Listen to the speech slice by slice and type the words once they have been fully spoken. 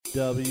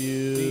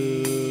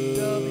WDW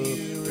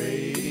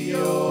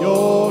Radio,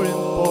 your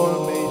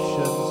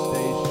information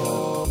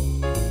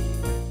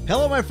station.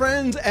 Hello, my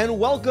friends, and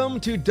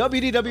welcome to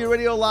WDW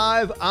Radio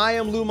Live. I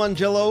am Lou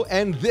Mangello,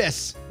 and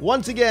this,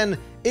 once again,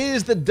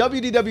 is the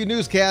WDW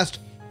Newscast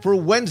for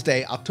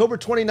Wednesday, October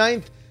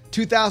 29th,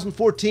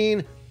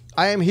 2014.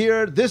 I am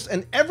here this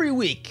and every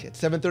week at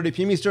 7:30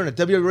 p.m. Eastern at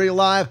WDW Radio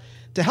Live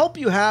to help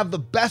you have the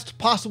best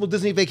possible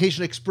Disney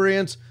vacation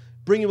experience,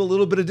 bring you a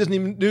little bit of Disney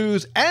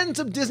news and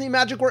some Disney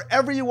magic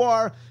wherever you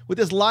are with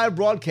this live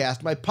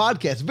broadcast, my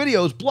podcast,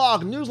 videos,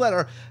 blog,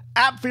 newsletter,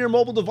 app for your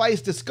mobile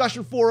device,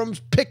 discussion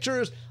forums,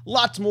 pictures,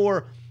 lots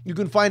more. You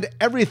can find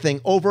everything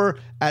over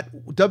at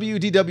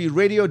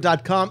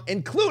WDWRadio.com,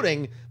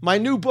 including my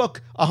new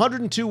book,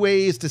 102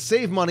 Ways to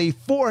Save Money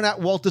for and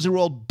at Walt Disney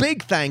World.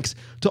 Big thanks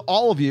to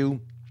all of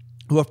you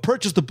who have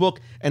purchased the book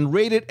and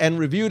rated and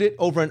reviewed it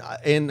over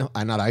in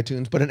not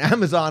iTunes, but in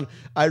Amazon.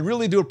 I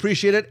really do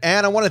appreciate it.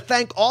 And I want to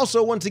thank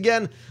also, once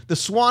again, the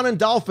Swan and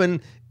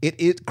Dolphin.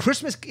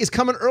 Christmas is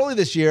coming early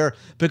this year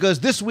because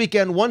this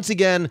weekend, once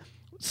again,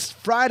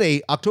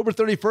 Friday, October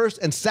 31st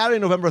and Saturday,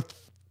 November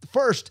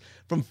 1st,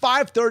 from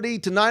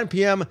 5:30 to 9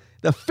 p.m.,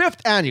 the 5th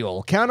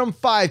annual, count 'em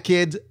 5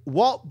 kids,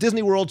 Walt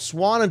Disney World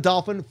Swan and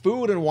Dolphin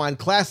Food and Wine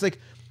Classic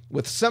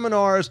with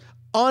seminars,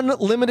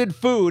 unlimited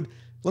food.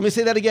 Let me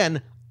say that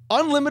again.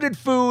 Unlimited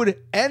food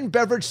and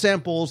beverage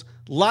samples,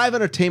 live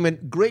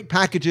entertainment, great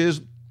packages.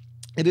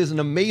 It is an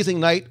amazing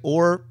night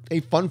or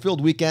a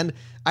fun-filled weekend.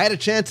 I had a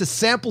chance to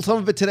sample some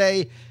of it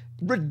today.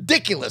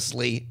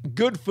 Ridiculously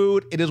good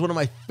food. It is one of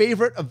my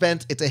favorite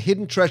events. It's a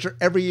hidden treasure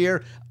every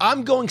year.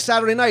 I'm going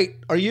Saturday night.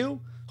 Are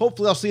you?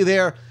 Hopefully I'll see you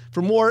there.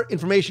 For more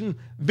information,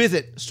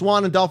 visit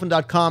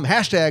swananddolphin.com,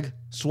 hashtag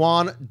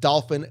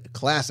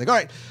SwanDolphinClassic. All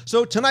right,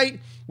 so tonight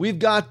we've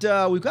got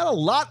a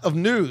lot of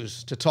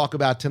news to talk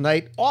about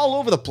tonight, all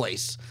over the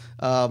place.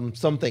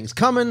 Some things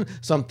coming,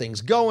 some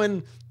things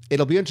going.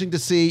 It'll be interesting to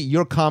see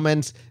your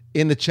comments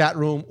in the chat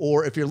room,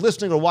 or if you're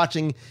listening or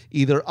watching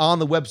either on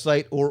the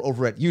website or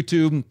over at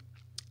YouTube.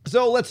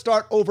 So let's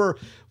start over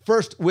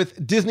first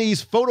with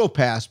Disney's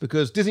PhotoPass,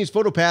 because Disney's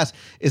PhotoPass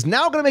is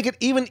now going to make it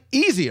even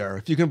easier,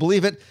 if you can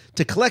believe it,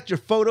 to collect your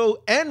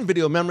photo and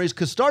video memories,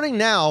 because starting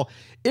now,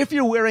 if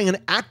you're wearing an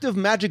active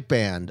Magic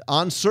Band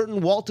on certain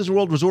Walt Disney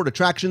World Resort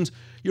attractions,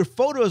 your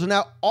photos are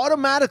now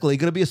automatically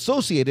going to be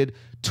associated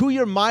to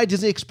your My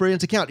Disney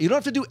Experience account. You don't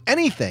have to do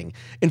anything.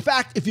 In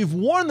fact, if you've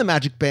worn the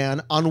Magic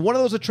Band on one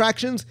of those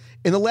attractions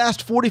in the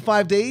last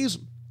 45 days,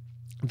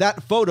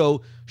 that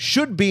photo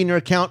should be in your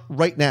account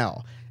right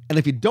now. And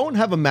if you don't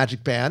have a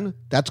Magic Band,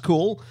 that's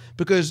cool,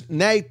 because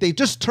now they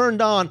just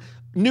turned on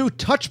new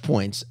touch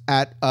points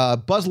at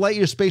Buzz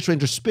Lightyear Space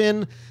Ranger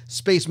Spin,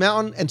 Space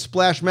Mountain, and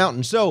Splash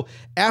Mountain. So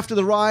after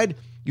the ride,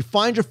 you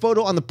find your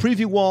photo on the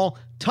preview wall,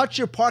 touch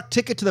your park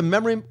ticket to the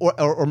memory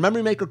or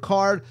Memory Maker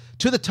card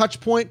to the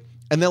touch point,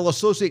 and they'll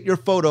associate your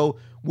photo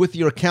with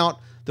your account.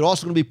 They're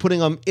also going to be putting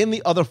them in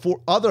the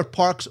other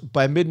parks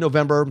by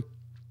mid-November.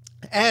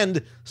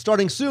 And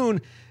starting soon,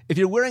 if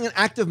you're wearing an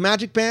active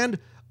Magic Band,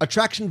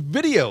 attraction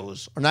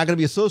videos are now going to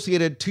be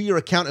associated to your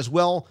account as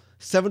well.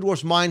 Seven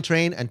Dwarfs Mine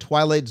Train and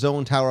Twilight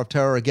Zone Tower of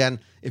Terror.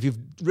 Again, if you've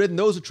ridden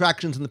those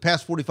attractions in the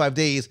past 45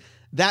 days,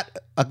 that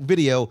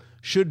video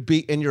should be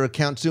in your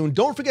account soon.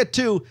 Don't forget,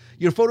 too,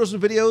 your photos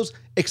and videos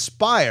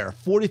expire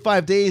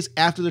 45 days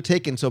after they're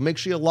taken. So make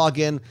sure you log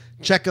in,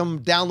 check them,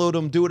 download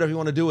them, do whatever you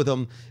want to do with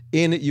them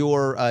in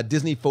your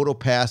Disney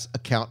PhotoPass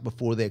account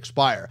before they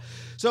expire.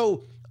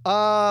 So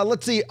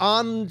let's see,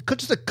 on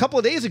just a couple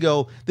of days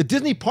ago, the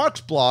Disney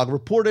Parks blog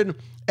reported,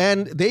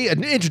 and they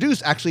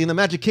introduced, actually, in the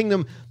Magic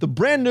Kingdom, the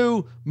brand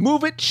new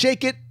Move It,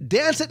 Shake It,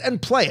 Dance It,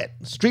 and Play It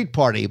Street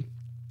Party,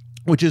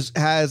 which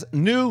has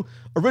new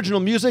original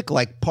music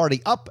like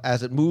Party Up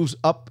as it moves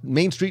up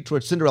Main Street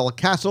towards Cinderella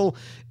Castle.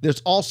 There's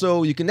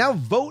also, you can now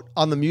vote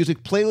on the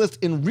music playlist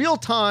in real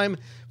time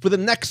for the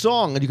next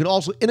song, and you can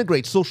also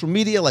integrate social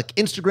media like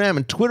Instagram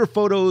and Twitter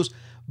photos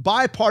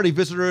by party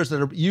visitors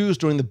that are used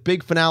during the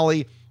big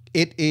finale.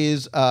 It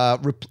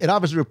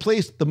obviously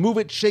replaced the Move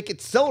It, Shake It,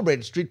 Celebrate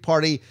It Street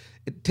Party.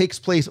 It takes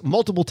place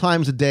multiple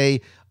times a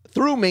day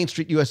through Main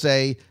Street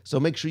USA, so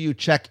make sure you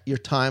check your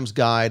times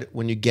guide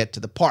when you get to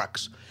the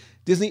parks.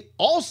 Disney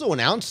also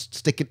announced,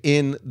 sticking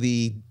in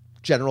the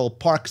general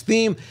parks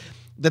theme,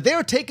 that they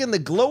are taking the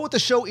Glow with the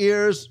Show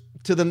ears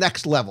to the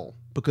next level,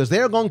 because they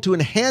are going to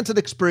enhance an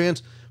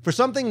experience for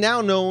something now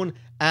known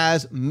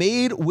as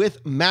Made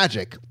with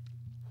Magic.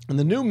 And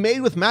the new Made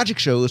with Magic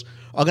shows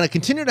are going to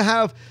continue to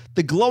have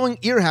the glowing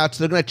ear hats.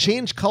 They're going to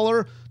change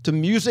color to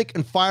music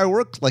and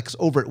fireworks, like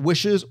over at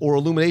Wishes or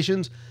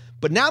Illuminations.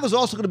 But now there's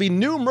also going to be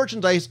new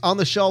merchandise on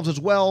the shelves as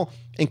well,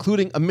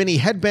 including a mini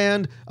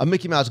headband, a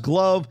Mickey Mouse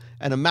glove,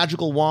 and a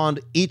magical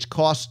wand. Each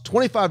costs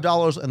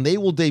 $25, and they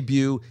will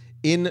debut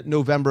in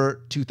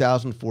November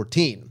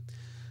 2014.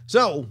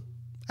 So,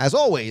 as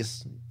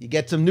always, you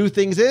get some new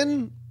things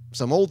in,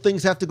 some old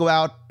things have to go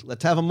out.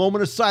 Let's have a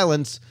moment of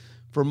silence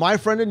for my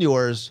friend and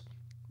yours,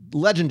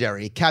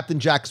 legendary Captain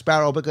Jack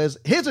Sparrow, because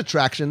his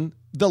attraction,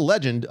 the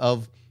legend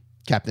of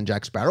Captain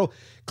Jack Sparrow,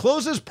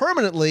 closes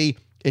permanently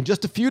in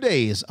just a few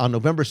days on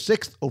November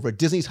 6th over at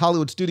Disney's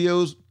Hollywood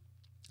Studios.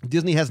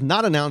 Disney has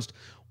not announced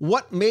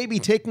what may be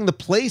taking the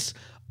place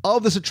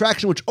of this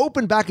attraction, which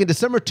opened back in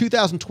December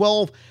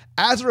 2012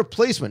 as a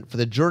replacement for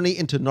the Journey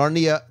into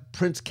Narnia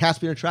Prince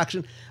Caspian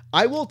attraction.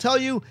 I will tell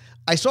you,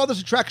 I saw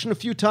this attraction a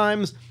few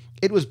times.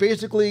 It was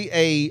basically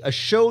a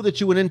show that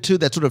you went into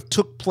that sort of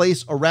took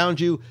place around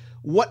you.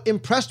 What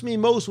impressed me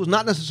most was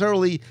not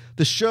necessarily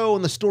the show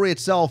and the story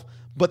itself,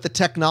 but the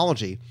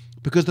technology,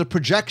 because the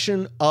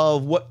projection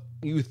of what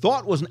you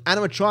thought was an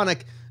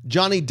animatronic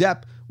Johnny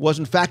Depp was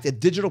in fact a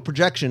digital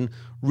projection,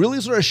 really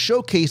sort of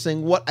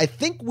showcasing what I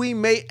think we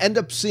may end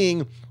up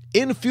seeing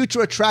in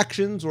future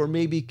attractions or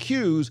maybe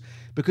queues,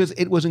 because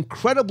it was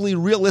incredibly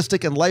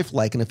realistic and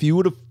lifelike. And if you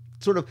would have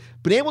sort of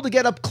been able to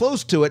get up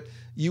close to it,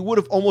 you would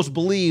have almost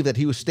believed that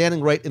he was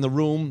standing right in the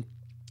room.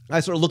 I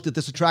sort of looked at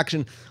this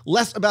attraction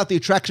less about the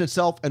attraction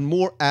itself and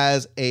more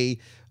as a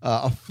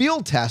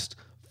field test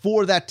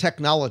for that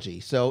technology.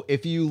 So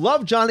if you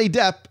love Johnny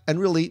Depp, and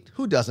really,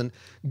 who doesn't,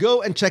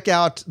 go and check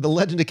out The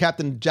Legend of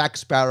Captain Jack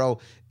Sparrow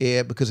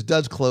because it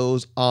does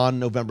close on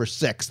November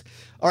 6th.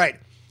 All right,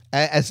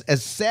 as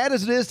sad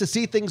as it is to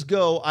see things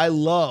go, I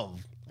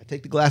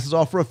take the glasses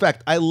off for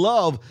effect, I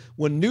love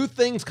when new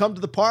things come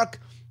to the park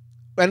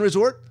and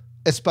resort,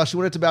 especially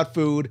when it's about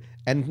food.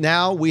 And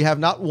now we have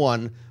not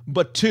one,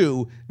 but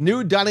two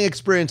new dining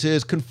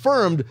experiences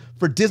confirmed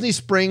for Disney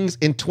Springs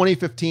in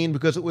 2015,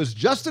 because it was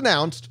just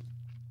announced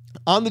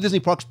on the Disney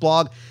Parks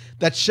blog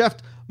that Chef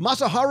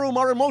Masaharu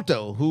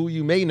Morimoto, who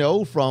you may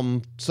know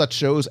from such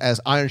shows as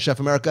Iron Chef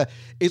America,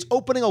 is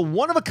opening a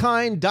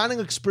one-of-a-kind dining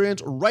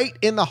experience right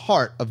in the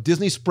heart of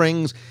Disney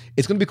Springs.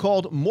 It's going to be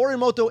called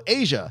Morimoto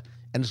Asia,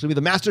 and it's going to be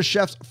the Master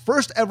Chef's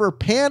first ever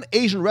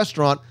Pan-Asian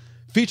restaurant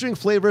featuring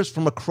flavors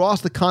from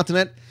across the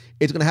continent.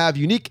 It's going to have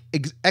unique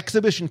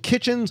exhibition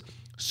kitchens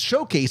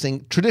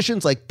showcasing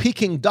traditions like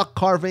Peking duck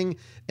carving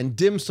and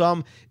dim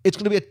sum. It's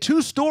going to be a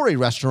 2-story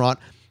restaurant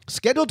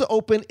scheduled to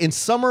open in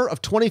summer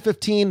of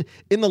 2015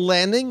 in the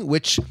Landing,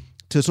 which,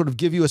 to sort of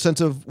give you a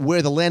sense of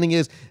where the Landing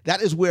is,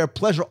 that is where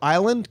Pleasure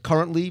Island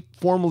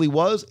formerly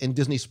was in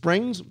Disney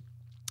Springs.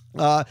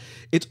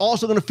 It's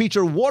also going to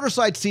feature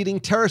waterside seating,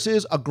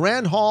 terraces, a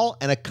grand hall,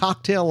 and a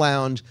cocktail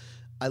lounge.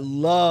 I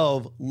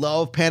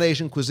love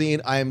Pan-Asian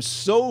cuisine. I am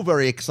so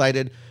very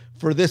excited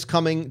for this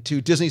coming to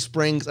Disney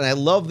Springs. And I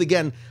love,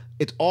 again,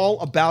 it's all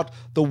about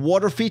the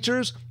water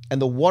features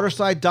and the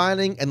waterside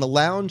dining and the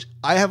lounge.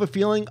 I have a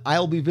feeling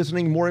I'll be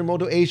visiting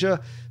Morimoto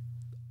Asia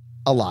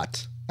a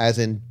lot, as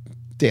in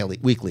daily,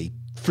 weekly,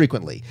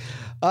 frequently.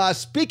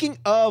 Speaking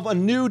of a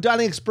new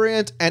dining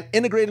experience and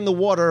integrating the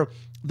water,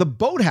 the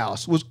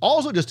Boathouse was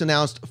also just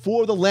announced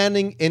for the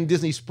Landing in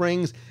Disney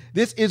Springs.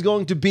 This is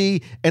going to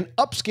be an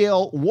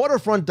upscale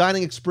waterfront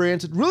dining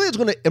experience. It really is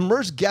going to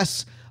immerse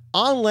guests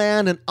on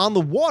land and on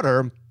the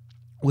water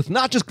with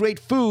not just great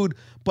food,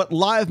 but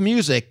live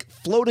music,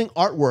 floating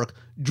artwork,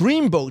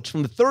 dream boats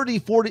from the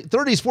 30s,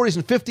 40s,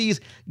 and 50s,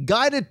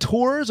 guided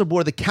tours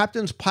aboard the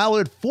captain's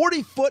piloted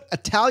 40-foot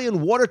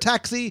Italian water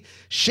taxi,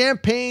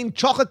 champagne,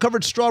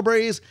 chocolate-covered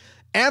strawberries,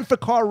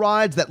 amphicar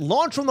rides that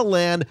launch from the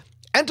land,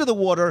 enter the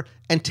water,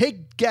 and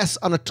take guests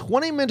on a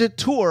 20-minute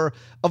tour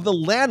of the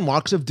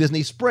landmarks of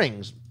Disney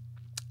Springs.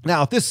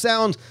 Now, if this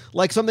sounds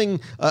like something,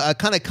 a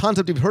kind of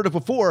concept you've heard of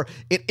before,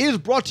 it is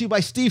brought to you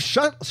by Steve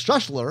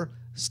Schussler,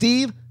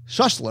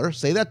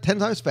 say that 10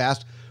 times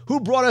fast, who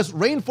brought us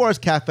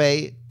Rainforest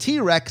Cafe,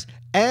 T-Rex,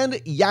 and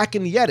Yak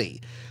and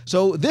Yeti.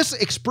 So this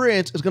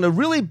experience is going to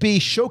really be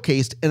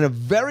showcased in a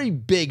very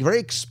big, very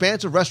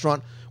expansive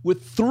restaurant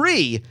with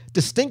 3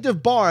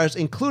 distinctive bars,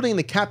 including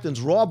the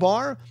Captain's Raw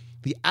Bar,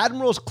 the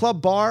Admiral's Club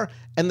Bar,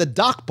 and the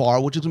Dock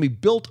Bar, which is going to be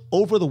built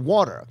over the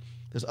water.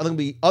 There's going to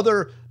be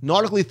other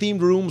nautically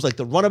themed rooms like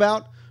the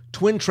Runabout,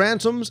 Twin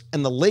Transoms,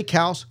 and the Lake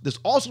House. There's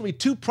also going to be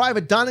 2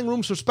 private dining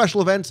rooms for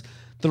special events,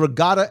 the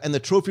Regatta and the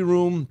Trophy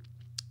Room.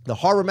 The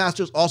Harbor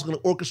Master is also going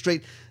to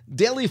orchestrate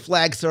daily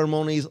flag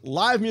ceremonies,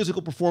 live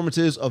musical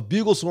performances of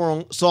bugle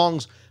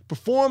songs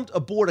performed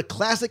aboard a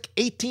classic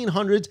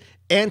 1800s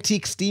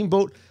antique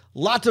steamboat,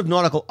 lots of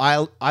nautical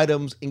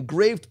items,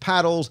 engraved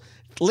paddles,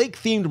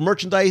 lake-themed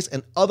merchandise,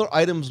 and other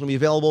items going to be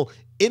available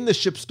in the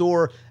ship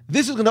store.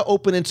 This is going to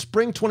open in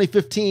spring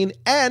 2015,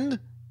 and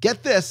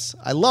get this,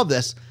 I love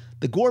this,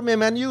 the gourmet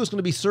menu is going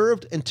to be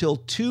served until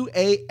 2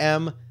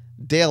 a.m.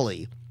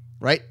 daily,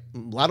 right? A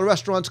lot of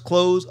restaurants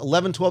close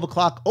 11, 12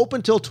 o'clock,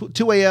 open till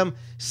 2 a.m.,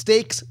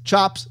 steaks,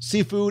 chops,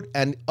 seafood,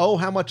 and oh,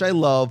 how much I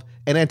love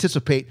and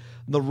anticipate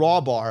the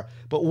Raw Bar.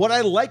 But what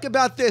I like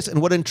about this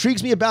and what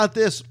intrigues me about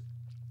this,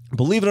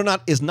 believe it or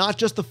not, is not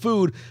just the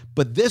food,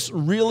 but this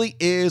really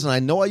is, and I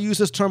know I use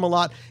this term a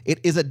lot, it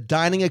is a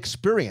dining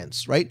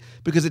experience, right?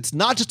 Because it's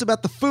not just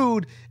about the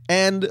food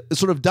and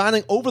sort of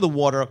dining over the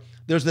water.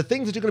 There's the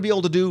things that you're going to be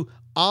able to do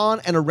on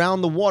and around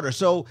the water.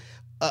 So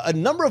a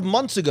number of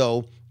months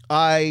ago,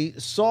 I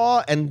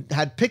saw and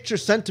had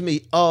pictures sent to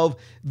me of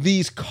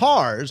these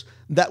cars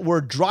that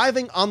were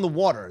driving on the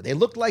water. They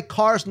looked like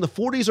cars from the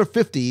 40s or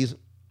 50s,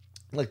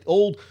 like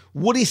old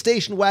Woody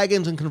station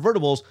wagons and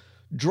convertibles,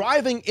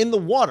 driving in the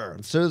water.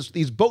 So there's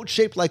these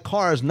boat-shaped like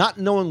cars, not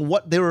knowing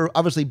what they were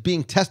obviously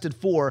being tested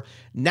for.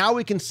 Now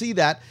we can see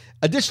that.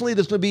 Additionally,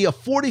 there's going to be a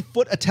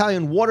 40-foot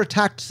Italian water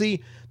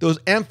taxi, those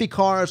amphi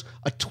cars,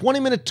 a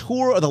 20-minute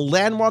tour of the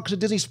landmarks of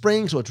Disney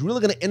Springs. So it's really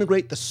going to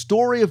integrate the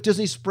story of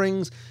Disney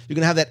Springs. You're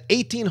going to have that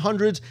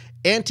 1800s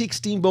antique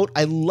steamboat.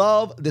 I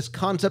love this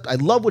concept. I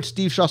love what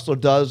Steve Schussler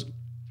does.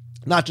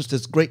 Not just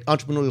his great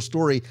entrepreneurial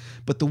story,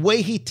 but the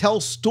way he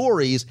tells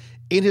stories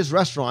in his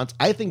restaurants.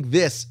 I think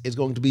this is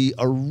going to be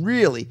a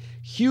really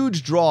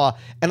huge draw.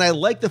 And I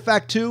like the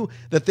fact, too,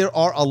 that there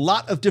are a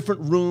lot of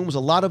different rooms, a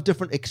lot of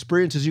different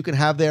experiences you can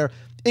have there,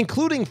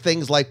 including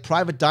things like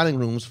private dining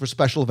rooms for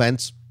special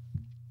events.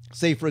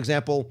 Say, for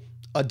example,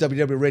 a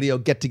WDW Radio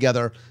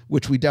get-together,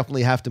 which we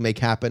definitely have to make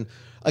happen.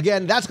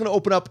 Again, that's going to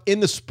open up in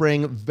the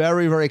spring.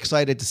 Very, very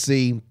excited to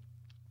see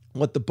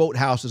what the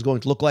Boathouse is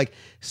going to look like.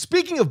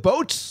 Speaking of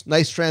boats,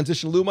 nice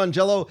transition, Lou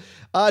Mangello.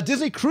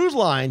 Disney Cruise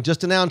Line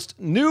just announced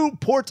new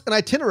ports and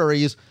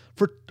itineraries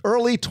for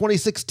early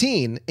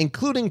 2016,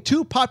 including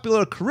two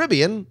popular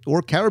Caribbean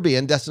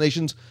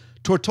destinations,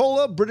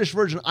 Tortola, British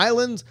Virgin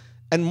Islands,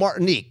 and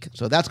Martinique.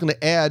 So that's going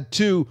to add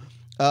to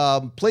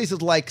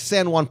places like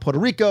San Juan, Puerto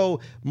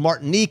Rico,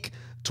 Martinique,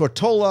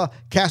 Tortola,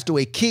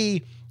 Castaway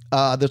Cay.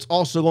 There's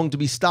also going to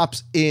be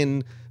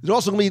there's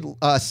also going to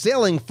be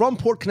sailing from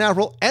Port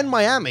Canaveral and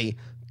Miami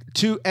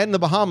and the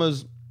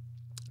Bahamas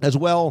as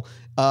well,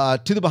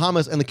 to the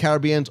Bahamas and the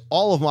Caribbean.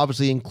 All of them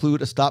obviously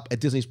include a stop at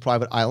Disney's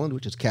private island,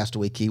 which is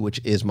Castaway Cay, which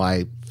is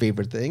my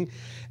favorite thing.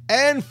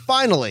 And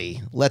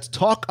finally, let's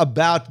talk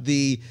about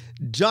the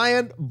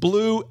giant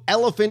blue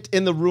elephant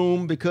in the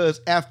room, because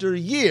after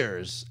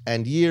years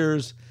and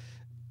years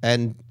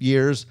and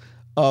years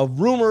of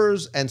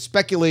rumors and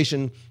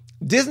speculation,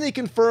 Disney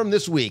confirmed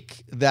this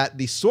week that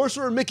the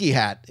Sorcerer Mickey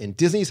hat in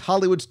Disney's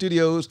Hollywood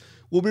studios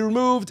will be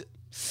removed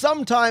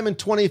sometime in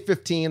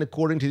 2015,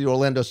 according to the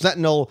Orlando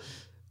Sentinel.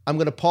 I'm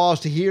going to pause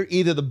to hear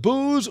either the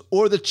boos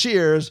or the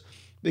cheers,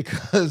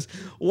 because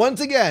once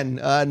again,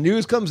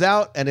 news comes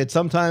out and it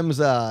sometimes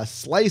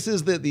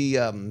slices the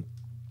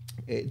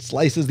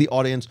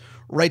audience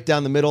right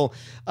down the middle.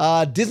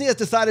 Disney has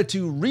decided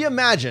to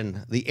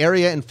reimagine the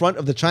area in front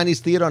of the Chinese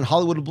Theater on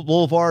Hollywood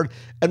Boulevard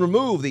and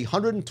remove the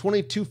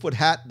 122-foot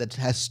hat that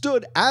has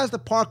stood as the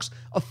park's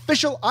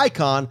official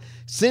icon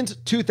since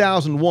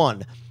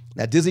 2001.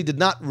 Now, Disney did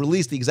not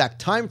release the exact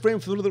time frame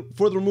for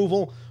the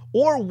removal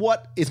or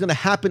what is going to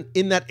happen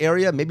in that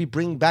area, maybe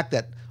bring back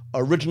that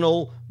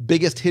original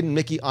biggest hidden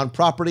Mickey on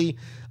property.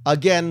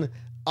 Again,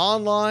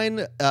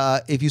 online,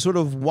 if you sort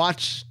of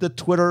watch the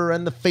Twitter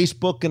and the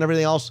Facebook and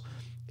everything else,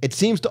 it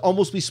seems to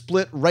almost be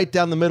split right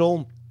down the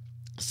middle.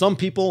 Some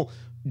people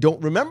don't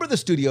remember the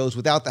studios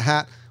without the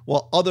hat,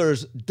 while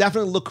others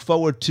definitely look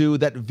forward to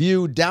that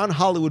view down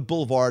Hollywood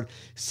Boulevard,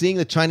 seeing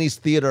the Chinese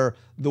Theater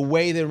the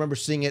way they remember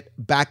seeing it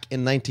back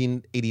in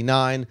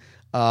 1989.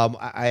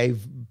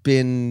 I've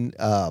been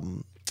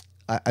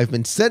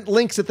sent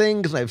links to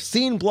things, and I've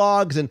seen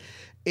blogs, and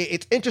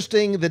it's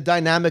interesting, the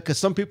dynamic, because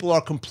some people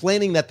are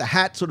complaining that the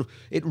hat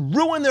it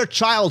ruined their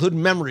childhood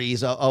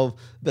memories of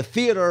the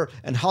theater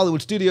and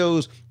Hollywood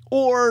studios,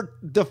 or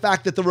the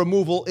fact that the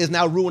removal is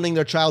now ruining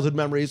their childhood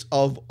memories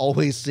of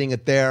always seeing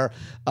it there.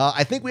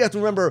 I think we have to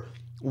remember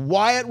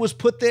why it was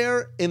put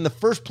there in the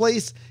first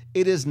place.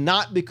 It is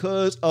not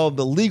because of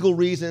the legal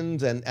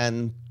reasons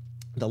and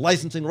the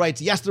licensing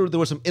rights. Yes, there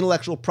were some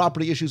intellectual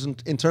property issues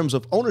in terms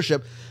of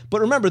ownership,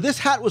 but remember, this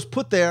hat was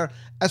put there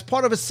as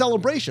part of a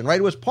celebration, right?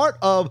 It was part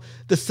of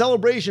the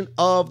celebration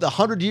of the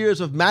 100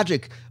 Years of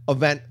Magic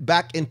event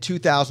back in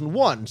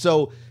 2001.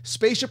 So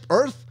Spaceship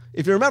Earth,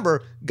 if you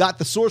remember, got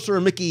the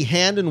Sorcerer Mickey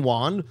hand and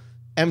wand.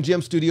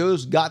 MGM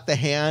Studios got the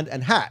hand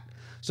and hat.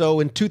 So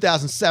in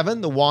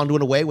 2007, the wand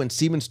went away when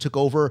Siemens took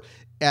over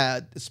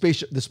the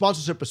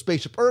sponsorship of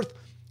Spaceship Earth.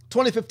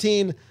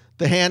 2015,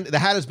 the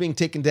hat is being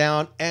taken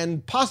down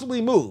and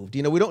possibly moved.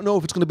 We don't know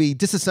if it's going to be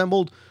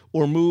disassembled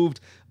or moved.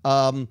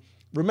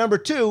 Remember,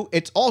 too,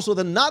 it's also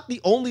not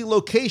the only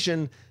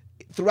location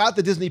throughout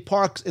the Disney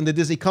parks in the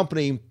Disney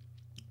company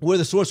where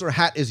the Sorcerer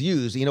hat is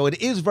used.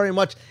 It is very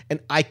much an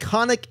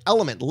iconic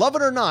element. Love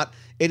it or not,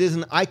 it is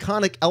an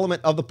iconic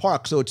element of the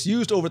park. So it's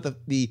used over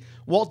the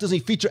Walt Disney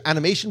Feature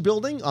Animation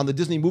Building on the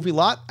Disney movie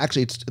lot.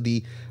 Actually, it's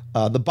the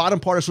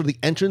bottom part is sort of the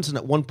entrance, and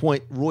at one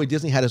point, Roy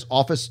Disney had his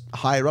office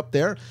higher up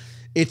there.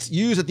 It's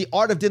used at the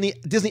Art of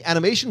Disney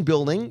Animation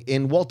Building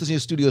in Walt Disney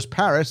Studios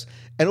Paris,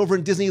 and over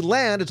in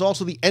Disneyland, it's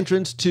also the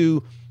entrance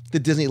to the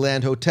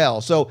Disneyland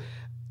Hotel. So,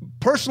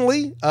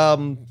 personally,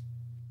 I've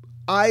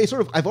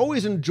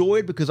always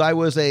enjoyed, because I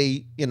was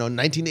a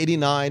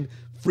 1989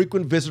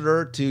 frequent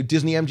visitor to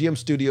Disney MGM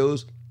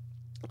Studios.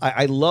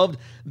 I loved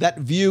that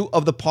view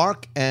of the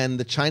park and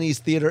the Chinese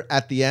Theater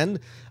at the end.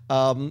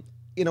 When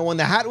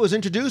the hat was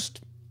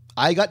introduced,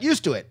 I got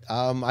used to it.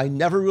 I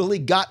never really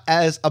got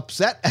as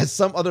upset as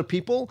some other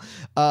people.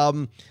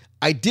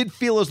 I did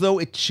feel as though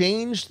it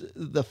changed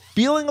the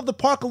feeling of the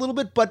park a little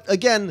bit, but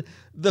again,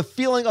 the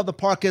feeling of the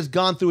park has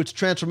gone through its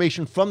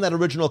transformation from that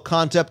original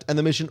concept and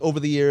the mission over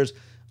the years,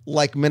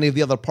 like many of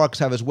the other parks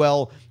have as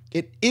well.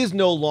 it is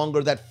no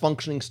longer that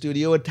functioning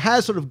studio. It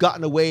has sort of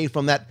gotten away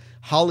from that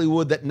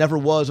Hollywood that never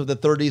was of the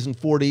 30s and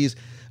 40s.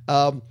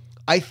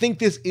 I think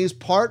this is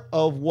part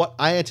of what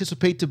I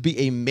anticipate to be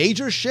a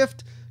major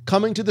shift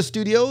coming to the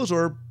studios,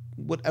 or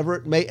whatever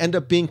it may end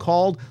up being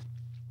called.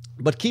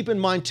 But keep in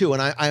mind, too,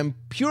 and I'm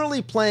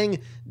purely playing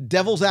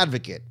devil's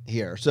advocate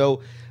here.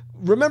 So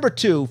remember,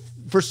 too,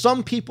 for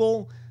some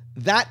people,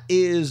 that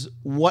is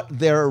what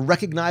their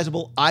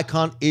recognizable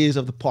icon is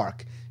of the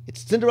park.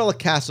 It's Cinderella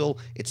Castle,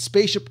 it's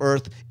Spaceship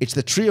Earth, it's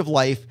the Tree of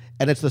Life,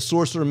 and it's the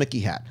Sorcerer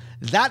Mickey hat.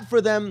 That,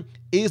 for them,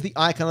 is the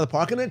icon of the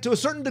park. And to a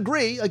certain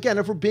degree, again,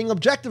 if we're being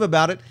objective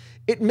about it,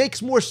 it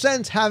makes more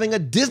sense having a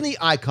Disney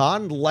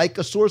icon, like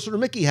a Sorcerer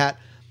Mickey hat,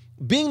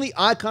 being the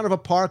icon of a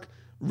park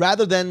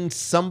rather than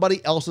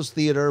somebody else's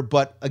theater.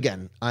 But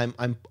again,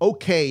 I'm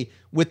okay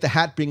with the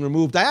hat being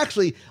removed. I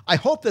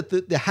hope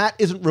that the hat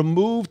isn't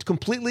removed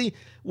completely.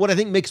 What I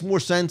think makes more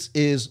sense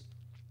is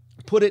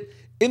put it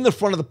in the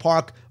front of the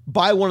park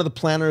by one of the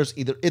planners,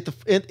 either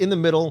in the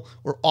middle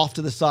or off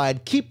to the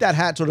side. Keep that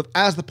hat sort of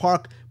as the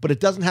park, but it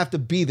doesn't have to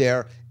be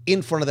there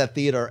in front of that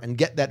theater, and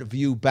get that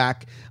view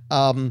back.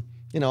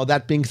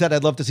 That being said,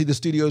 I'd love to see the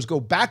studios go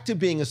back to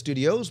being a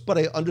studios, but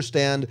I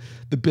understand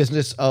the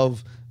business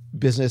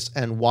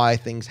and why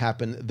things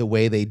happen the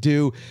way they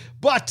do.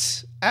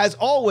 But as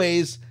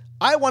always,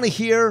 I want to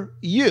hear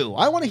you.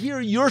 I want to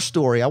hear your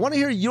story. I want to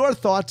hear your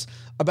thoughts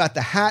about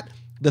the hat,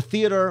 the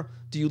theater.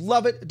 Do you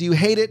love it? Do you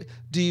hate it?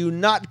 Do you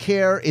not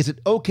care? Is it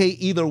okay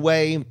either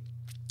way?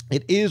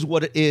 It is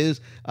what it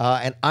is,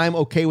 and I'm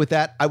okay with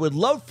that. I would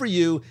love for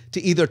you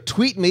to either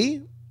tweet me,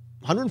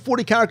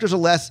 140 characters or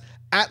less,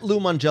 at Lou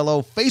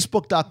Mongello,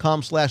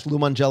 facebook.com/Lou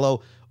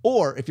Mongello,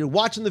 or if you're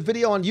watching the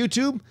video on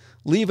YouTube,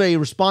 leave a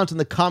response in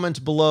the comments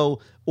below,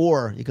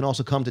 or you can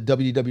also come to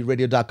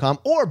WDWradio.com,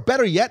 or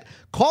better yet,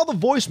 call the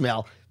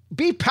voicemail.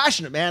 Be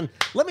passionate, man.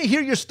 Let me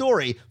hear your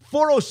story.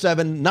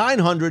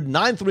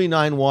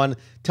 407-900-9391.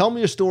 Tell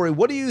me your story.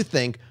 What do you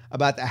think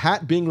about the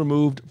hat being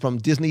removed from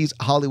Disney's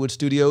Hollywood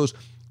Studios?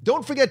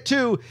 Don't forget,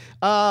 too,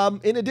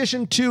 in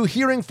addition to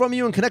hearing from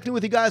you and connecting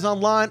with you guys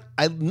online,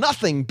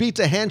 nothing beats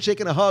a handshake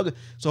and a hug.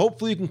 So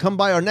hopefully you can come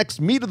by our next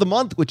meet of the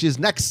month, which is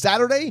next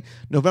Saturday,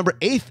 November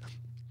 8th.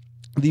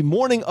 The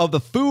morning of the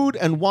Food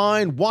and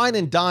Wine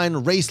and Dine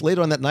race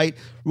later on that night.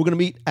 We're going to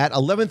meet at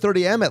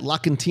 11:30 a.m. at La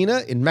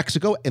Cantina in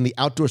Mexico in the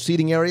outdoor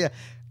seating area.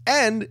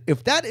 And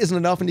if that isn't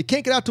enough and you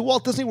can't get out to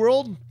Walt Disney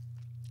World,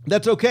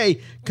 that's okay.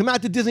 Come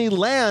out to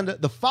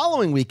Disneyland the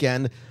following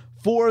weekend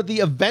for the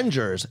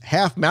Avengers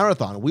Half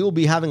Marathon. We will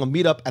be having a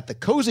meetup at the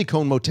Cozy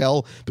Cone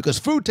Motel because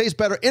food tastes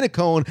better in a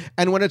cone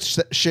and when it's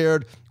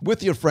shared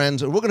with your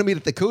friends. We're going to meet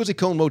at the Cozy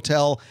Cone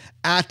Motel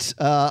at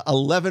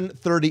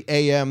 11:30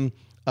 a.m.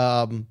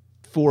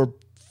 For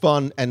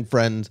fun and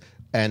friends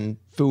and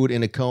food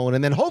in a cone.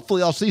 And then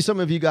hopefully I'll see some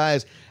of you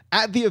guys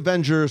at the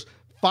Avengers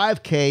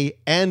 5K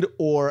and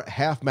or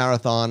half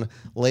marathon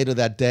later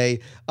that day.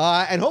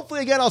 And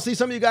hopefully, again, I'll see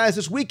some of you guys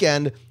this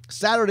weekend.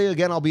 Saturday,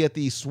 again, I'll be at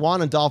the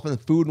Swan and Dolphin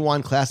Food and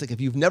Wine Classic.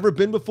 If you've never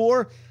been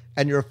before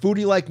and you're a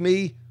foodie like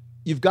me,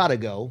 you've got to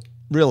go.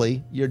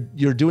 Really,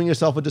 you're doing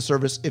yourself a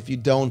disservice if you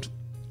don't.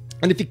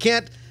 And if you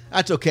can't,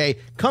 that's okay.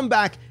 Come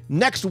back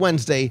next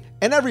Wednesday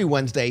and every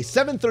Wednesday,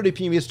 7:30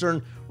 p.m.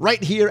 Eastern,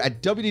 right here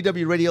at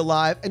WDW Radio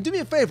Live. And do me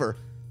a favor,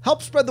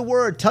 help spread the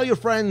word. Tell your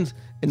friends,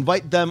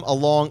 invite them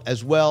along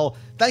as well.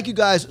 Thank you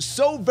guys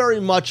so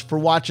very much for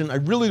watching. I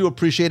really do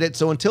appreciate it.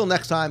 So until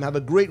next time, have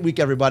a great week,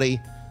 everybody.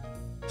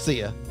 See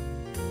ya.